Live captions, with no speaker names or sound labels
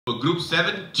for Group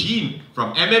 17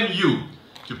 from MMU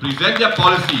to present their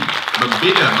policy,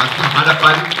 Membina Masa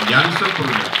Hadapan yang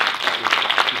Sempurna.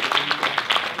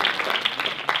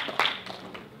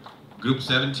 Group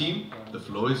 17, the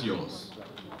floor is yours.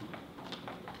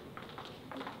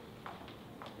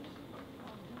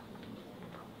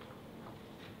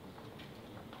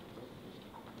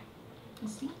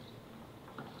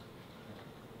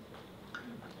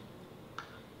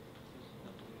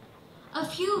 A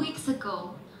few weeks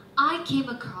ago, I came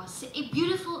across a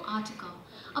beautiful article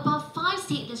about 5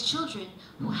 stateless children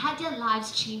who had their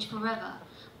lives changed forever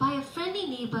by a friendly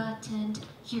neighbor turned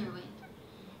heroine.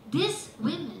 These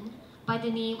women, by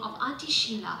the name of Auntie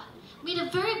Sheila, made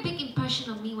a very big impression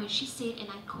on me when she said, and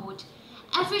I quote,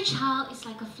 "Every child is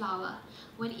like a flower.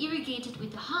 When irrigated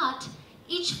with the heart,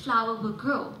 each flower will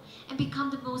grow and become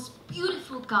the most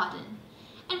beautiful garden."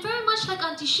 And very much like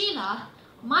Auntie Sheila,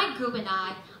 my group and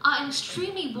I are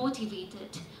extremely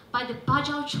motivated by the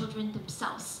Bajau children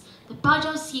themselves, the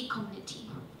Bajau Sea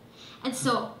community. And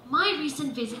so, my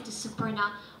recent visit to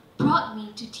Suparna brought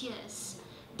me to tears.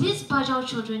 These Bajau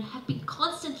children have been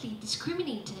constantly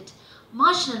discriminated,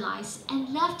 marginalized,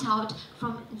 and left out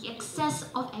from the access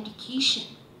of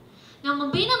education. Now,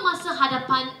 Membina Masa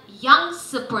Hadapan Yang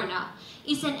Sempurna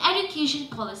is an education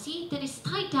policy that is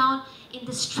tied down in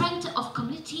the strength of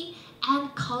community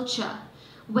and culture,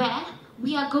 where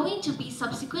we are going to be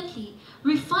subsequently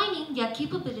refining their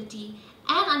capability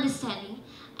and understanding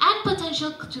and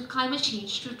potential to climate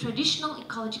change through traditional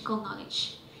ecological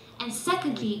knowledge. And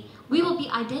secondly, we will be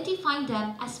identifying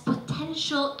them as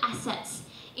potential assets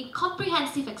in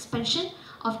comprehensive expansion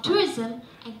of tourism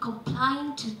and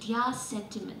complying to their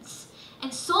sentiments,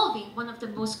 and solving one of the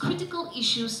most critical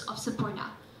issues of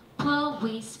Suparna, poor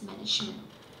waste management.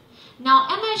 Now,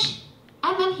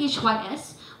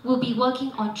 MMHYS will be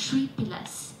working on 3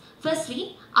 pillars.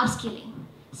 Firstly, upskilling.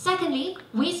 Secondly,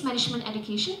 waste management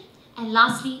education. And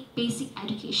lastly, basic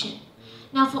education.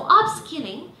 Now for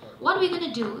upskilling, what we're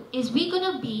going to do is we're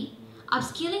going to be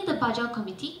upskilling the Bajau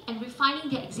committee and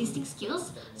refining their existing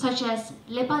skills such as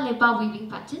lepa-lepa weaving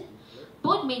pattern,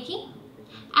 boat making,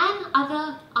 and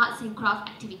other arts and craft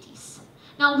activities.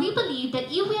 Now we believe that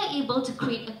if we are able to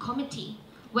create a committee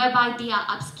whereby they are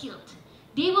upskilled,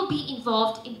 they will be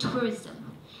involved in tourism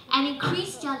and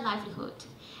increase their livelihood.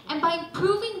 And by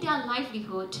improving their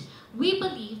livelihood, we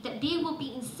believe that they will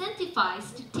be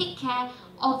incentivized to take care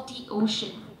of the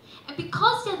ocean. And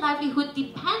because their livelihood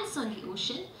depends on the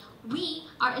ocean, we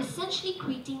are essentially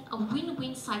creating a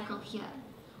win-win cycle here.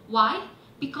 Why?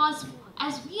 Because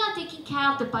as we are taking care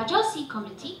of the Bajau Sea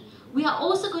community, we are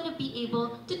also going to be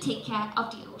able to take care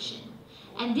of the ocean.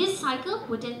 And this cycle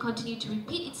would then continue to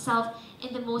repeat itself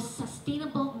in the most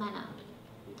sustainable manner.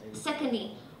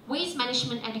 Secondly, waste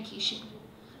management education.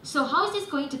 So how is this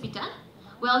going to be done?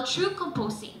 Well, through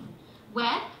composting,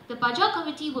 where the Bajau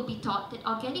committee will be taught that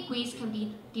organic waste can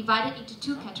be divided into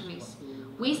 2 categories: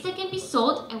 waste that can be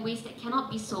sold and waste that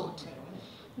cannot be sold.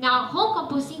 Now, home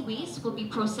composting waste will be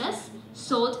processed,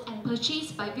 sold and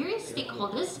purchased by various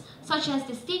stakeholders such as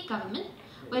the state government,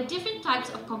 where different types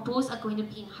of compost are going to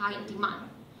be in high demand.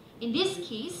 In this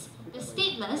case, the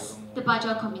stateless, the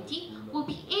Bajau committee, will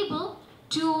be able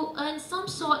to earn some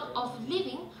sort of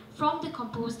living from the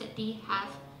compost that they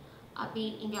have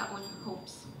made in their own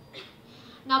homes.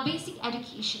 Now, basic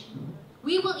education.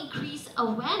 We will increase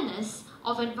awareness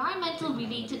of environmental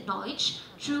related knowledge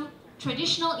through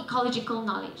traditional ecological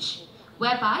knowledge,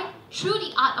 whereby through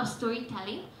the art of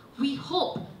storytelling, we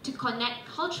hope to connect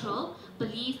cultural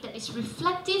belief that is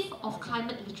reflective of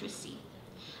climate literacy.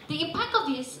 The impact of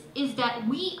this is that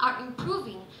we are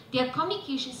improving their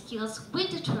communication skills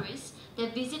with the tourists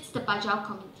that visits the Bajau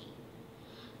community.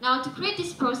 Now, to create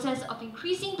this process of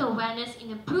increasing the awareness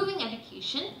in improving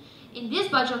education in this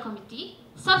Bajau community,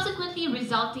 subsequently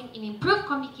resulting in improved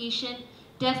communication,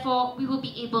 therefore, we will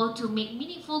be able to make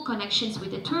meaningful connections with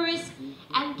the tourists,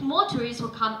 and more tourists will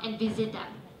come and visit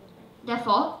them.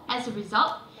 Therefore, as a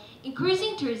result,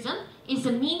 increasing tourism is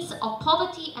a means of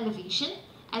poverty elevation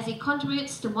as it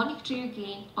contributes to monetary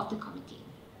gain of the community.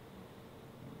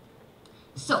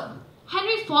 So,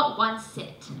 Henry Ford once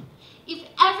said, "If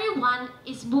everyone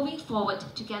is moving forward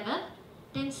together,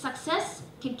 then success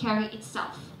can carry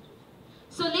itself."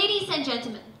 So ladies and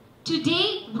gentlemen,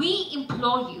 today we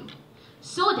implore you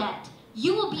so that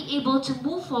you will be able to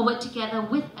move forward together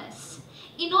with us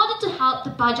in order to help the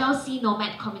Bajau Sea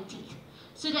nomad community,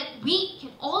 so that we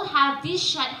can all have this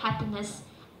shared happiness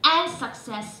and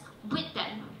success with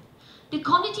them. The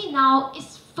community now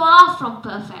is far from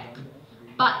perfect,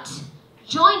 but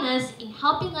join us in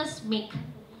helping us make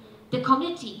the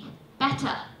community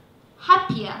better,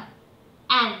 happier,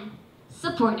 and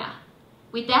Saporna.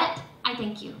 With that, I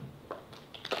thank you.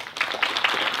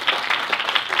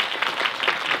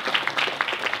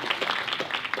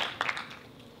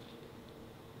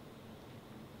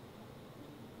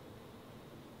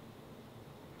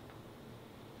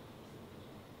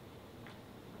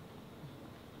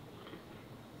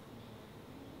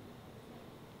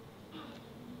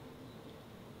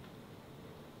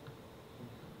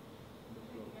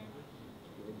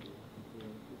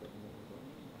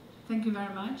 Thank you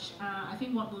very much. I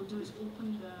think what we'll do is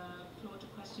open the floor to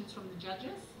questions from the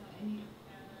judges.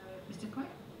 Mr. Koi?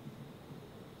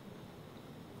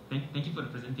 Thank you for the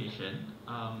presentation.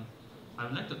 I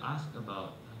would like to ask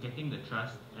about getting the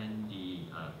trust and the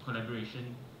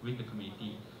collaboration with the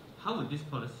community. How would this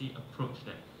policy approach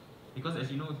that? Because as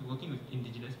you know, working with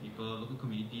indigenous people, local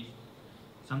communities,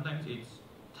 sometimes it's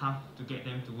tough to get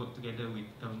them to work together with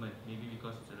government, maybe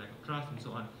because it's a lack of trust and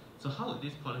so on. So how would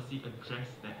this policy address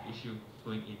that issue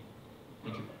going in?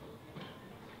 Thank you.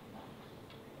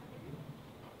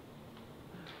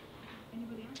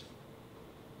 Anybody else?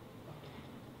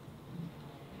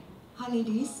 Hi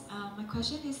ladies, my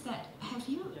question is that have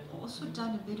you also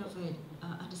done a bit of an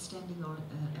understanding or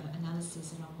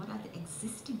analysis around what are the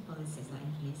existing policies that are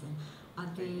in place, and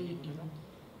are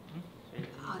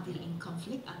they in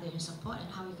conflict, are they in support,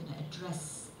 and how are you going to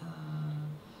address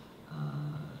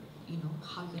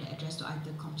how you're going to address to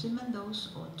either complement those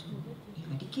or to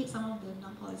eradicate some of the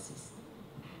non-policies?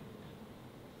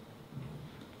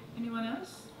 Anyone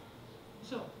else?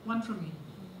 So, one from me.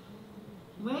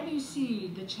 Where do you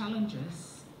see the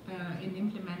challenges in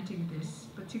implementing this,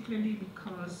 particularly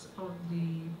because of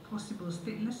the possible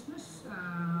statelessness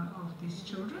of these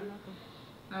children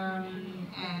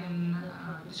and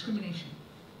discrimination?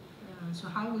 So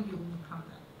how will you overcome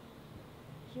that?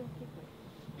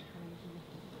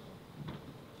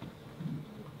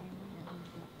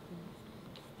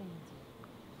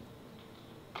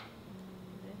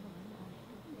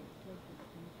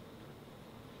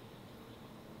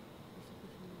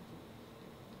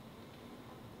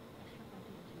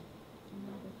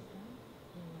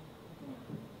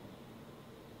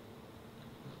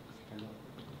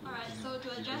 Alright, so to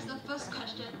address the first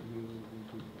question,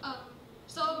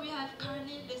 so we have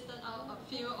currently listed out a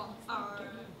few of our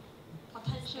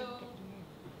potential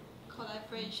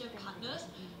collaboration partners.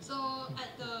 So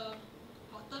at the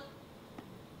bottom,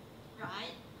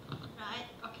 right,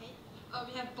 okay,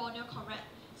 we have Borneo Comrade.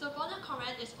 So Borneo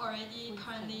Comrade is already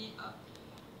currently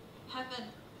have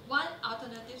one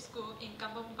alternative school in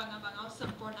Kampung Bangau,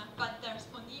 Sempurna, but there's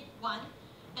only one,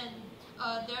 and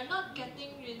they're not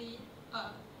getting really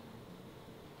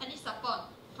any support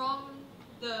from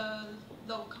the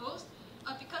locals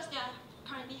because they are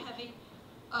currently having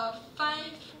 5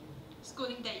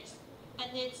 schooling days,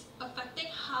 and it's affecting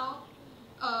how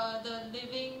the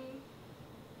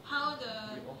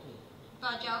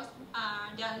Bajaus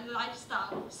are their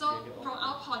lifestyle. So from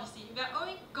our policy, we are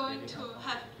only going to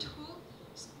have 2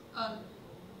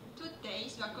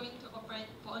 days. We are going to operate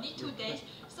for only 2 days,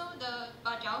 so the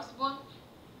Bajaus won't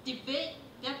deviate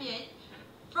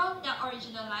from their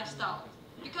original lifestyle.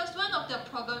 Because one of the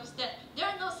problems that they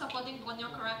are not supporting Borneo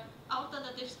Correct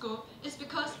alternative school is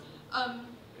because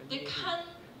they can't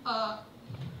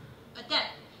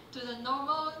adapt to the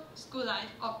normal school life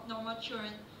of normal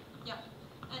children. Yeah,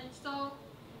 and so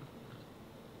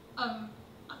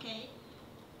okay.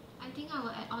 I think I will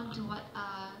add on to what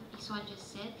Iswan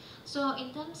just said. So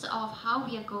in terms of how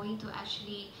we are going to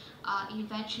actually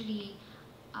eventually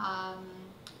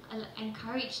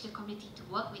encourage the community to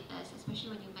work with us, especially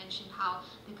when you mentioned how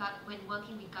when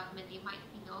working with government, they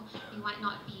might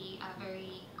not be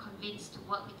very convinced to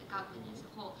work with the government as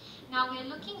a whole. Now we're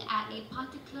looking at a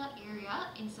particular area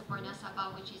in Sempurna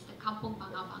Sabah, which is the Kampung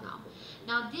Bangau.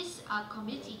 Now this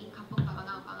community in Kampung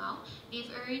Bangau,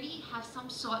 they've already have some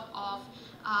sort of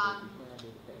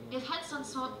they've had some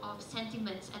sort of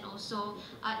sentiments and also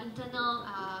internal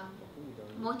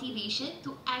motivation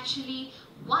to actually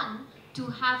want to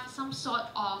have some sort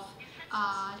of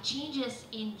changes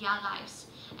in their lives.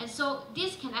 And so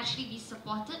this can actually be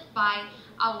supported by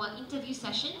our interview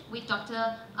session with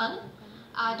Dr. Ng.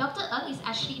 Dr. Ng is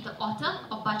actually the author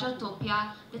of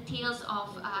Bajau-topia, The Tales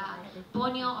of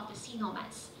Borneo of the Sea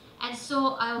Nomads. And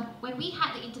so when we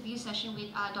had the interview session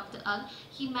with Dr. Ng,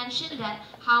 he mentioned that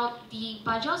how the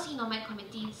Bajau Sea Nomad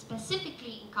Committee,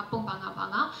 specifically in Kampung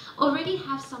Bangau, already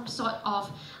have some sort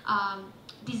of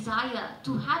desire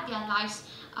to have their lives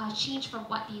change from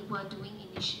what they were doing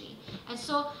initially. And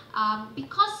so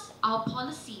because our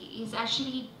policy is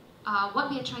actually what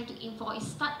we are trying to aim for is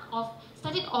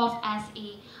started off as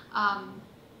a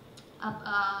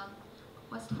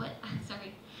what's the word?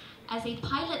 Sorry. as a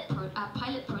pilot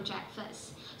project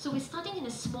first. So we're starting in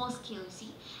a small scale, you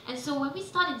see. And so when we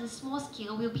start in a small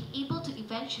scale, we'll be able to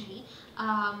eventually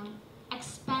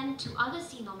expand to other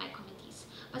CNOMAC committees.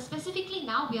 But specifically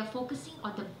now, we are focusing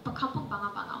on the Kampung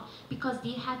Bangau Bangau because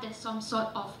they have that some sort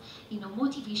of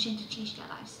motivation to change their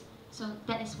lives. So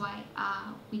that is why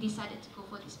we decided to go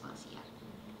for this policy. Yeah.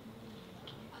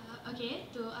 Okay,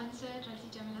 to answer Transi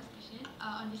Jamila's question,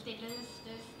 on the stateless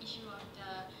issue of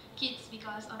the kids,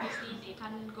 because obviously they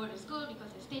can't go to school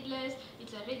because they're stateless,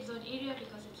 it's a red zone area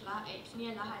because it's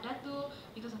near Lahadatu,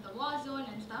 because of the war zone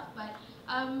and stuff, but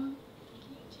can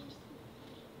you change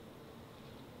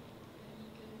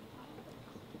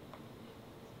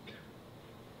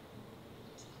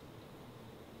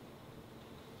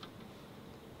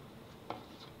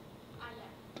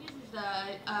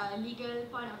the legal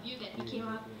point of view that we came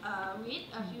up with.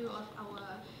 A few of our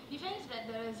defense that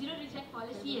the zero reject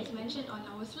policy is mentioned on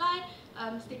our slide,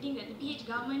 stating that the PH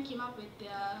government came up with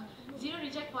the zero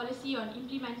reject policy on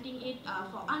implementing it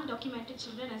for undocumented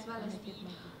children as well as the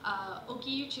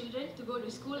OKU children to go to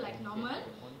school like normal.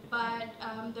 But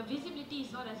the visibility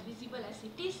is not as visible as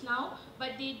it is now,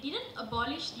 but they didn't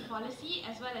abolish the policy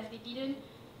as well as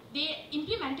they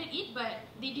implemented it, but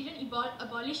they didn't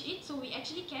abolish it, so we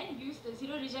actually can use the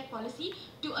zero reject policy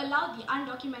to allow the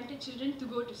undocumented children to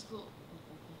go to school.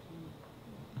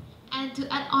 And to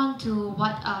add on to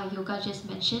what Yoga just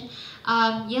mentioned,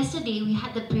 yesterday we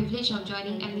had the privilege of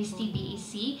joining Amnesty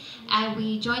BAC, and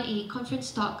we joined a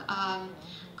conference talk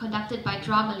conducted by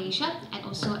DRA Malaysia and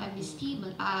also Amnesty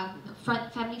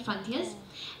Family Frontiers.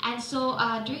 And so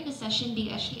during the session, they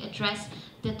actually addressed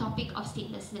the topic of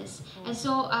statelessness. And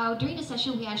so during the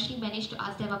session, we actually managed to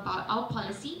ask them about our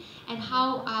policy and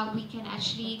how we can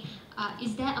actually,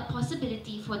 is there a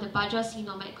possibility for the Baja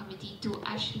CNOMAC committee to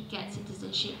actually get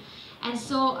citizenship? And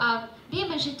so they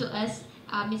mentioned to us,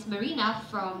 Ms. Marina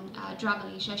from DRA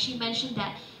Malaysia, she mentioned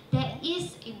that there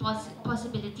is a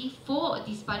possibility for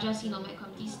these Baja CNOMAC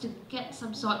committees to get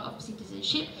some sort of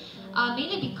citizenship,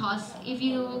 mainly because, if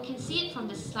you can see it from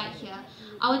the slide here,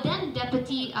 our then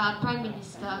Deputy Prime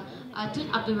Minister, Tun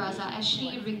Abdul Razak,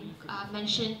 actually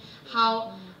mentioned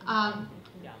how,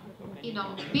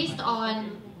 based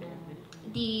on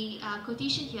the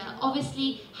quotation here,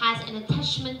 obviously has an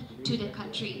attachment to the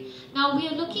country. Now, we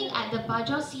are looking at the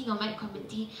Baja CNOMAC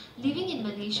committee living in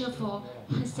Malaysia for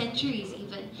centuries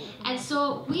even. And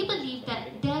so we believe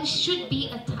that there should be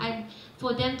a time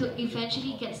for them to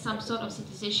eventually get some sort of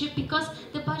citizenship, because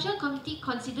the Baja committee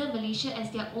consider Malaysia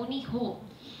as their only home.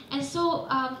 And so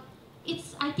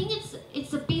I think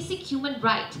it's a basic human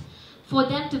right for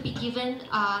them to be given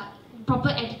proper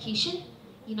education,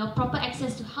 proper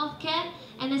access to healthcare,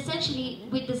 and essentially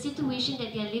with the situation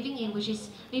that they are living in, which is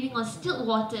living on still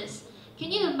waters.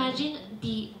 Can you imagine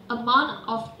the amount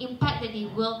of impact that they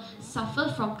will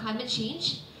suffer from climate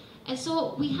change? And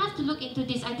so we have to look into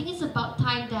this. I think it's about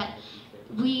time that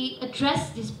we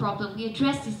address this problem, we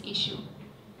address this issue.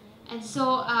 And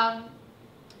so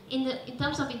in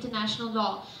terms of international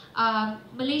law,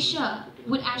 Malaysia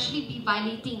would actually be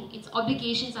violating its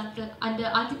obligations under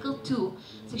Article 2,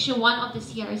 Section 1 of the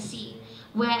CRC,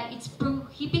 where it's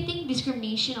prohibiting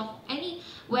discrimination of any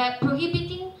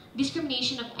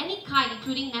kind,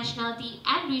 including nationality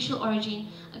and racial origin,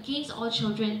 against all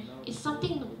children, is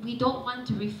something we don't want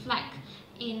to reflect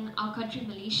in our country,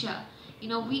 Malaysia.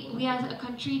 We are a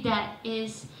country that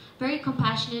is very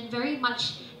compassionate, very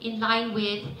much in line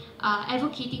with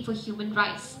advocating for human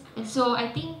rights. And so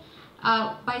I think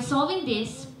by solving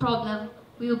this problem,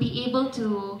 we will be able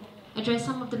to address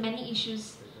some of the many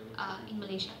issues in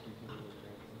Malaysia.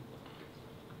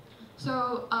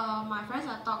 So my friends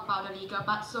have talked about the legal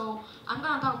part, so I'm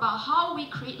going to talk about how we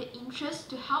create the interest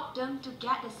to help them to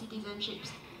get the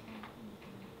citizenships.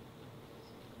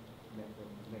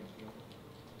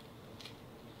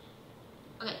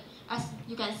 Okay, as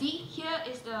you can see, here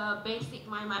is the basic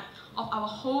mind map of our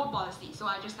whole policy. So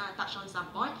I just going to touch on some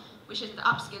point, which is the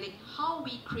upskilling, how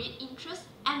we create interest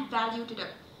and value to them.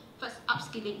 First,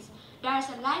 upskilling. There is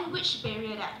a language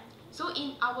barrier there. So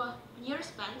in our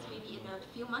nearest plans, maybe in a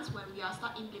few months when we are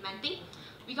start implementing,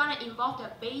 we're going to involve the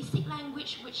basic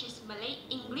language, which is Malay,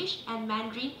 English, and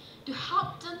Mandarin, to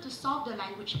help them to solve the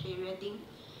language barrier thing.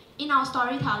 In our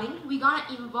storytelling, we're going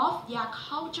to involve their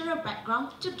cultural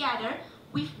background together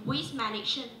with waste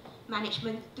management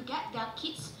to get their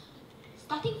kids,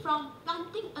 starting from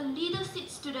planting a little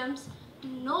seeds to them, to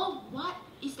know what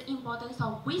is the importance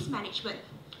of waste management.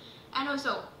 And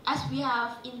also, as we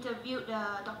have interviewed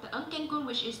Dr. Ng Keng Kun,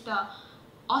 which is the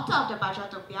author of the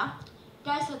Bajatopia,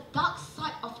 there's a dark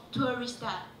side of tourists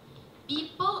there.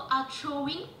 People are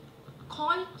throwing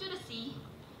coin to the sea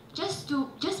just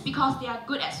because they are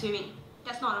good at swimming.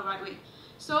 That's not the right way.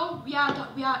 So we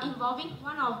are involving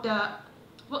one of the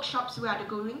workshops we are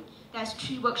going. There's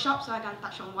 3 workshops, so I can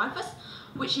touch on one first,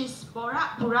 which is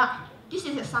Borak Burak. This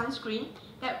is a sunscreen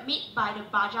that made by the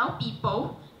Bajau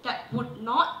people that would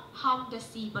not harm the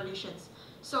sea pollutions.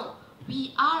 So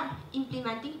we are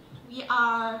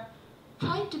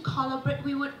trying to collaborate.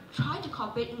 We would try to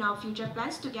cooperate in our future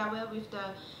plans together with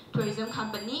the tourism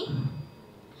company,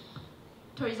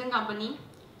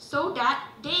 so that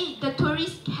the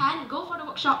tourists can go for the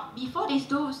workshop before they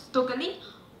do snorkeling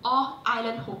or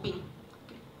island hopping.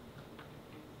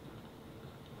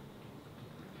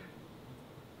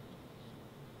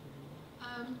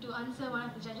 To answer one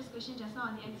of the judges' questions just now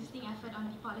on the existing effort on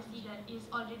the policy that is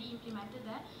already implemented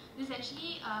there, this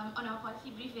actually on our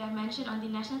policy brief we have mentioned on the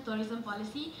national tourism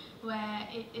policy, where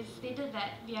it is stated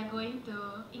that we are going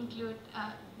to include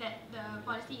that the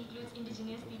policy includes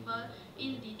indigenous people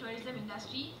in the tourism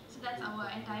industry. So that's our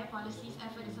entire policy's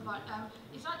effort is about.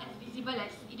 It's not as visible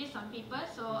as it is on paper.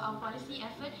 So our policy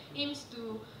effort aims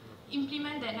to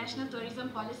implement the national tourism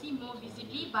policy more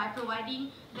visibly by providing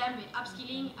them with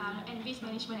upskilling and waste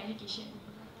management education.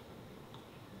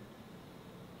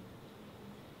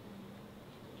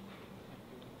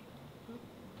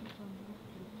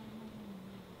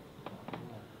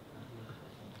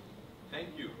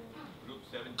 Thank you. Group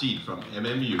 17 from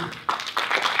MMU.